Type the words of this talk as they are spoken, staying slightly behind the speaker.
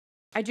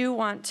I do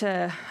want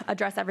to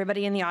address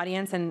everybody in the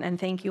audience and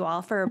thank you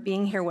all for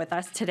being here with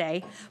us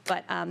today,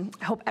 but I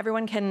hope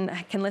everyone can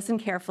listen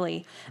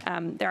carefully.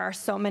 There are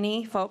so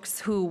many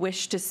folks who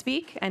wish to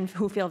speak and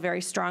who feel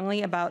very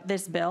strongly about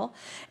this bill,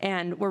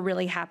 and we're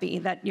really happy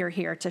that you're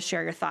here to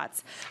share your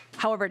thoughts.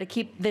 However, to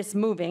keep this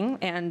moving,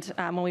 and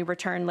when we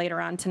return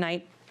later on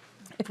tonight,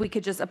 if we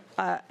could just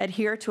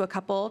adhere to a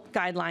couple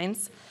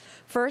guidelines.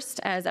 First,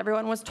 as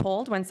everyone was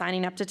told when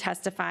signing up to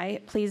testify,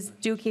 please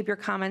do keep your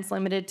comments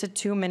limited to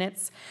 2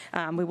 minutes.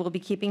 We will be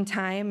keeping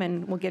time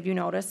and we'll give you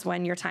notice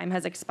when your time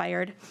has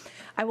expired.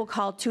 I will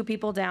call 2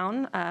 people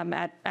down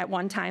at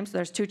one time, so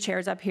there's 2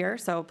 chairs up here.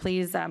 So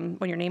please,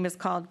 when your name is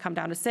called, come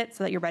down to sit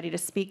so that you're ready to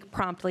speak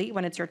promptly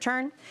when it's your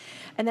turn.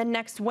 And then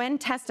next, when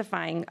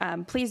testifying,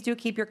 please do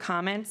keep your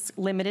comments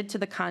limited to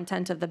the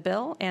content of the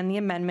bill and the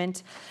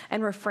amendment,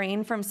 and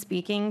refrain from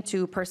speaking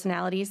to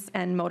personalities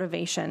and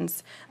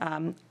motivations.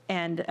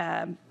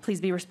 And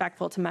please be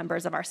respectful to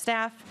members of our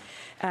staff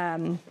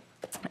on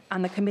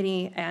the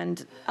committee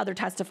and other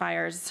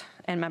testifiers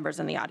and members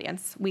in the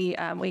audience. We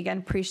again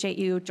appreciate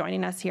you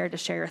joining us here to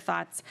share your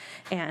thoughts.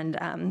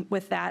 And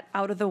with that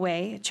out of the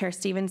way, Chair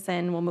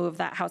Stephenson will move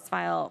that House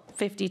File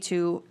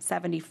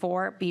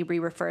 5274 be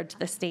re-referred to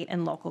the State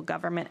and Local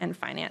Government and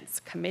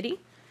Finance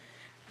Committee.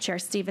 Chair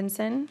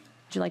Stephenson,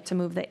 would you like to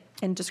move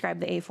and describe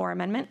the A4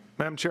 amendment?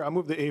 Madam Chair, I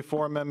move the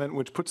A4 amendment,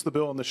 which puts the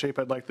bill in the shape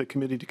I'd like the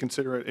committee to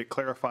consider it. It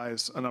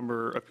clarifies a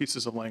number of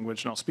pieces of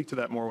language, and I'll speak to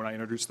that more when I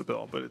introduce the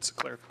bill, but it's a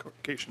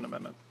clarification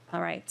amendment.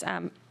 All right.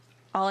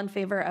 All in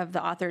favor of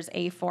the author's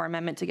A4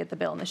 amendment to get the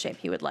bill in the shape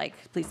he would like,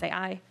 please say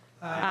aye.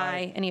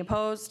 Aye. Any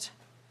opposed?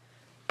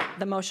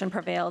 The motion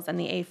prevails and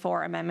the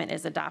A4 amendment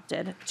is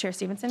adopted. Chair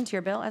Stephenson, to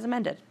your bill as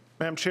amended.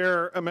 Madam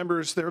Chair,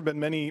 members, there have been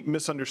many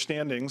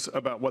misunderstandings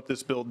about what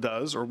this bill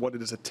does or what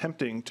it is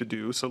attempting to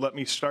do. So let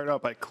me start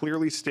out by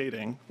clearly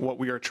stating what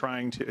we are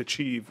trying to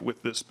achieve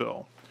with this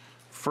bill.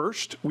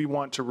 First, we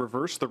want to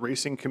reverse the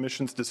Racing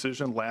Commission's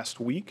decision last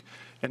week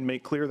and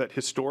make clear that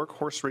historic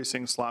horse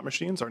racing slot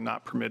machines are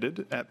not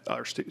permitted at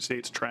our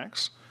state's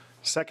tracks.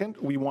 Second,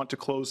 we want to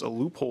close a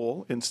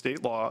loophole in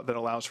state law that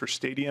allows for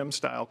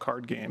stadium-style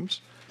card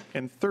games.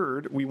 And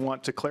third, we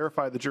want to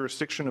clarify the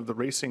jurisdiction of the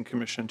Racing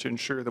Commission to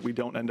ensure that we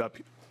don't end up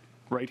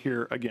right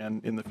here again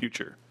in the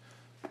future.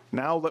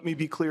 Now let me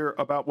be clear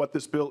about what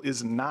this bill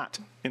is not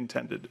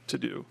intended to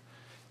do.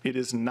 It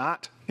is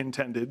not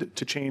intended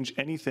to change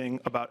anything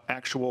about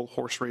actual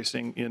horse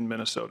racing in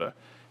Minnesota.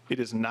 It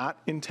is not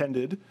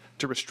intended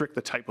to restrict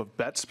the type of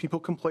bets people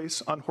can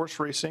place on horse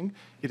racing.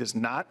 It is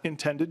not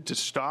intended to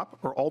stop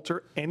or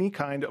alter any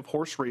kind of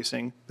horse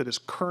racing that is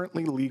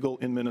currently legal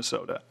in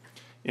Minnesota.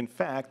 In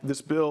fact,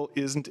 this bill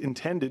isn't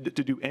intended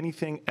to do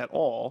anything at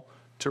all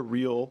to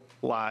real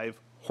live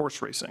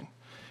horse racing.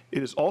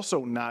 It is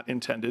also not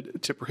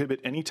intended to prohibit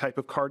any type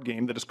of card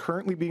game that is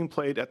currently being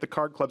played at the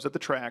card clubs at the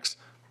tracks,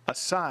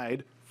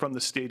 aside from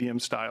the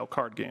stadium-style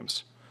card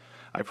games.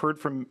 I've heard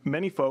from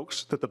many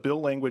folks that the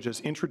bill language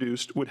as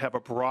introduced would have a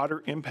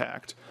broader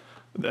impact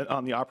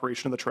on the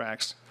operation of the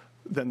tracks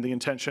than the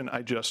intention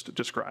I just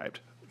described.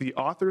 The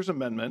author's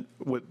amendment,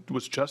 what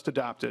was just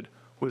adopted,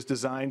 was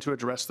designed to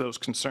address those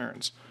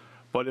concerns.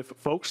 But if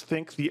folks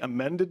think the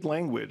amended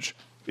language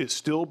is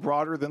still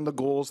broader than the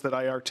goals that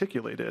I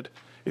articulated,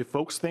 if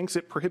folks think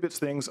it prohibits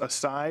things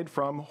aside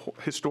from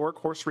historic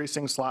horse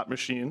racing slot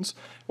machines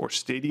or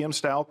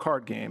stadium-style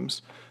card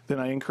games, then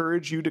I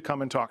encourage you to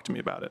come and talk to me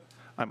about it.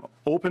 I'm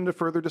open to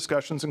further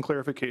discussions and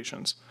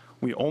clarifications.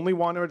 We only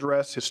want to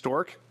address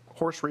historic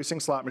horse racing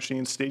slot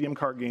machines, stadium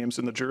card games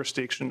in the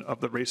jurisdiction of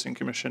the Racing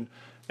Commission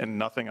and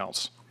nothing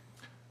else.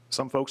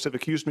 Some folks have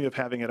accused me of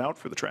having it out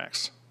for the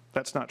tracks.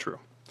 That's not true.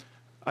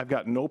 I've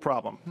got no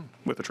problem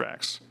with the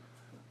tracks.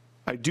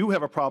 I do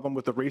have a problem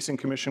with the Racing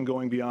Commission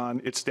going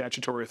beyond its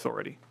statutory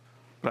authority,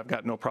 but I've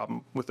got no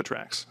problem with the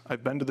tracks.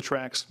 I've been to the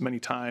tracks many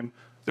times.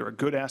 They're a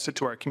good asset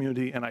to our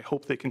community, and I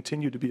hope they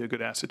continue to be a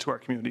good asset to our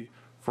community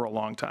for a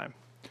long time.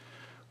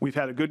 We've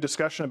had a good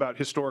discussion about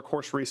historic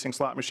horse racing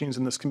slot machines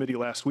in this committee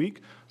last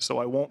week, so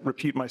I won't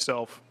repeat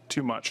myself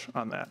too much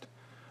on that.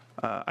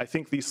 I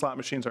think these slot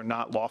machines are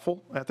not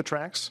lawful at the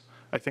tracks.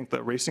 I think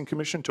the Racing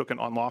Commission took an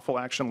unlawful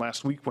action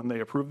last week when they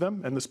approved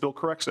them, and this bill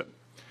corrects it.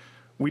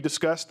 We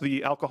discussed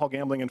the Alcohol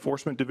Gambling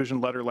Enforcement Division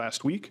letter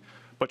last week,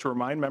 but to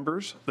remind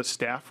members, the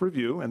staff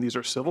review, and these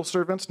are civil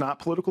servants, not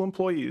political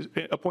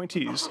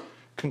appointees,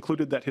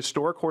 concluded that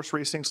historic horse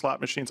racing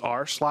slot machines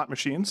are slot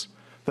machines,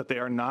 that they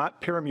are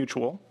not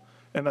parimutuel,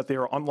 and that they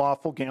are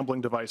unlawful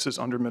gambling devices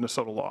under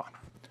Minnesota law.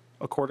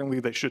 Accordingly,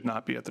 they should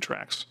not be at the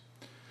tracks.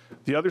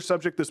 The other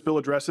subject this bill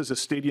addresses is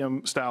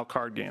stadium-style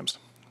card games.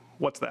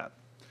 What's that?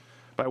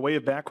 By way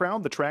of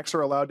background, the tracks are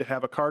allowed to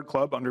have a card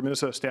club under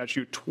Minnesota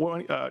Statute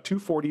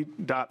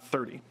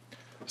 240.30.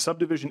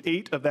 Subdivision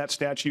 8 of that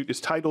statute is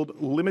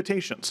titled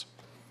Limitations,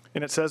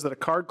 and it says that a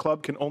card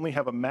club can only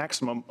have a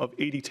maximum of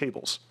 80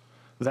 tables.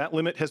 That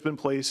limit has been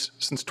placed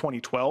since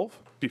 2012,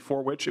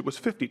 before which it was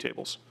 50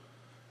 tables.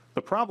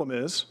 The problem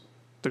is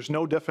there's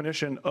no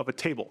definition of a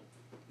table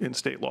in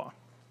state law.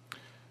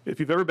 If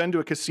you've ever been to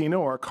a casino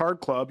or a card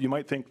club, you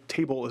might think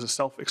table is a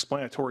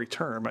self-explanatory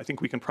term. I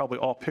think we can probably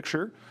all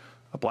picture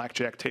a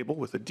blackjack table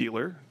with a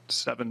dealer,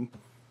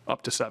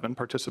 up to seven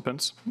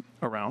participants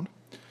around.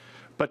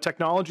 But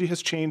technology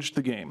has changed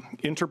the game.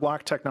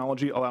 Interblock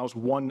technology allows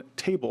one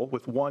table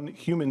with one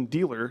human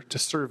dealer to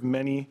serve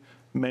many,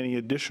 many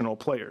additional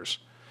players.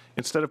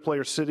 Instead of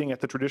players sitting at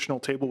the traditional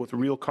table with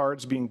real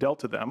cards being dealt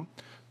to them,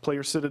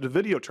 players sit at a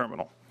video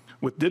terminal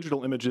with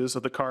digital images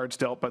of the cards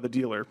dealt by the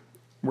dealer,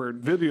 where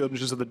video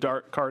images of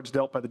the cards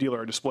dealt by the dealer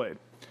are displayed.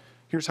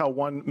 Here's how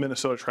one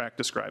Minnesota track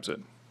describes it.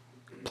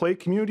 Play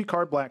community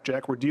card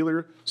blackjack where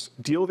dealers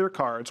deal their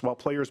cards while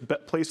players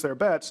place their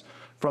bets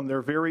from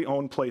their very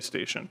own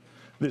PlayStation.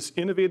 This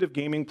innovative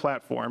gaming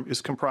platform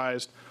is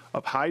comprised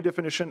of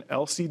high-definition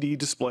LCD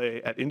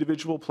display at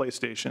individual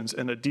PlayStations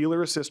and a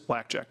dealer-assist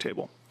blackjack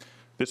table.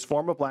 This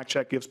form of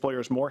blackjack gives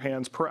players more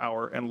hands per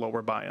hour and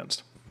lower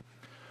buy-ins.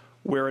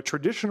 Where a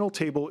traditional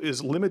table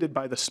is limited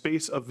by the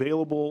space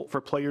available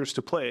for players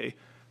to play,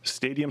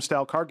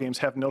 stadium-style card games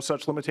have no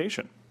such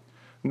limitation.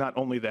 Not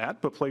only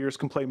that, but players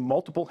can play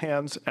multiple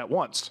hands at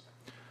once.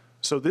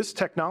 So this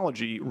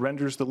technology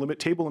renders the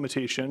table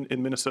limitation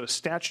in Minnesota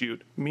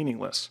statute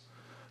meaningless.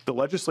 The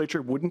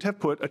legislature wouldn't have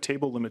put a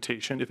table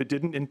limitation if it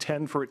didn't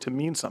intend for it to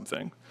mean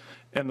something,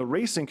 and the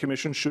Racing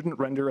Commission shouldn't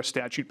render a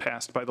statute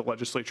passed by the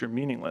legislature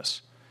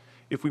meaningless.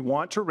 If we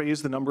want to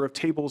raise the number of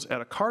tables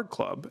at a card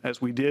club,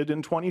 as we did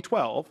in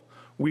 2012,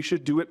 we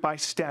should do it by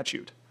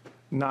statute,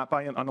 not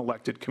by an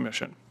unelected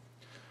commission.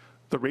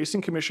 The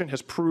Racing Commission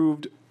has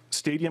proved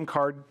stadium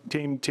card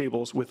game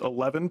tables with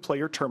 11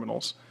 player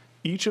terminals,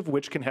 each of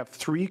which can have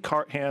 3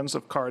 hands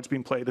of cards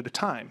being played at a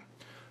time.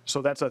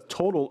 So that's a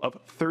total of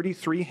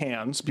 33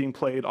 hands being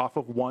played off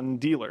of one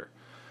dealer.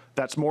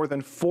 That's more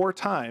than 4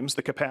 times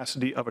the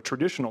capacity of a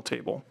traditional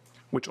table,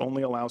 which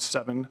only allows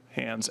 7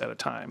 hands at a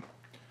time.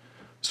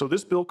 So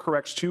this bill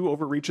corrects 2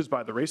 overreaches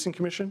by the Racing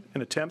Commission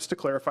and attempts to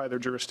clarify their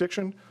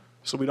jurisdiction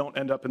so we don't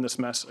end up in this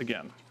mess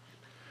again.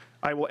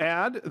 I will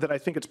add that I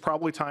think it's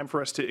probably time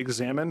for us to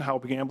examine how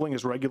gambling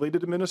is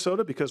regulated in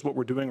Minnesota, because what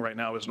we're doing right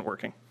now isn't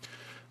working.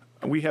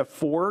 We have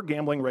 4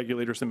 gambling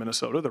regulators in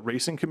Minnesota: the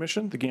Racing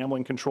Commission, the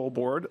Gambling Control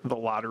Board, the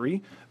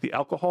Lottery, the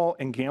Alcohol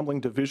and Gambling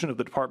Division of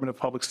the Department of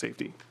Public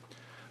Safety.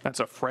 That's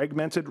a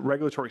fragmented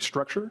regulatory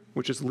structure,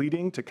 which is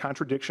leading to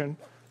contradiction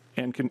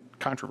and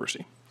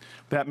controversy.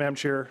 With that, Madam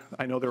Chair,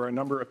 I know there are a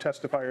number of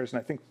testifiers, and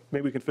I think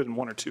maybe we can fit in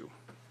 1 or 2.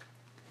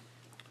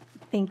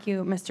 Thank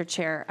you, Mr.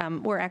 Chair.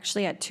 We're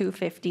actually at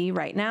 2:50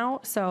 right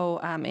now, so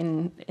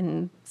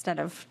instead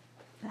of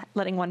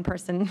letting one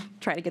person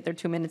try to get their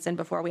 2 minutes in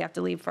before we have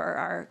to leave for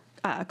our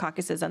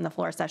caucuses and the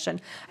floor session,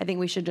 I think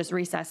we should just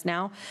recess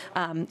now.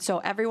 So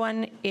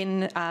everyone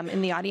in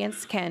the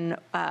audience can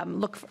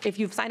look, if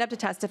you've signed up to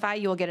testify,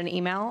 you will get an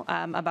email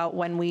about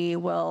when we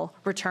will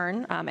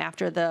return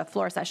after the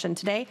floor session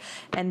today.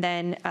 And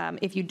then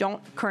if you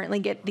don't currently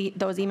get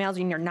those emails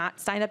and you're not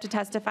signed up to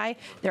testify,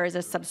 there is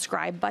a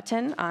subscribe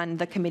button on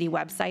the committee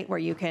website where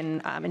you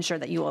can ensure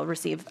that you will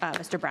receive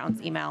Mr.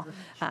 Brown's email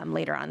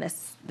later on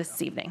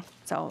this evening.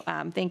 So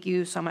thank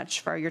you so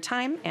much for your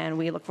time, and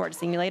we look forward to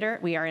seeing you later.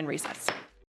 We are in recess.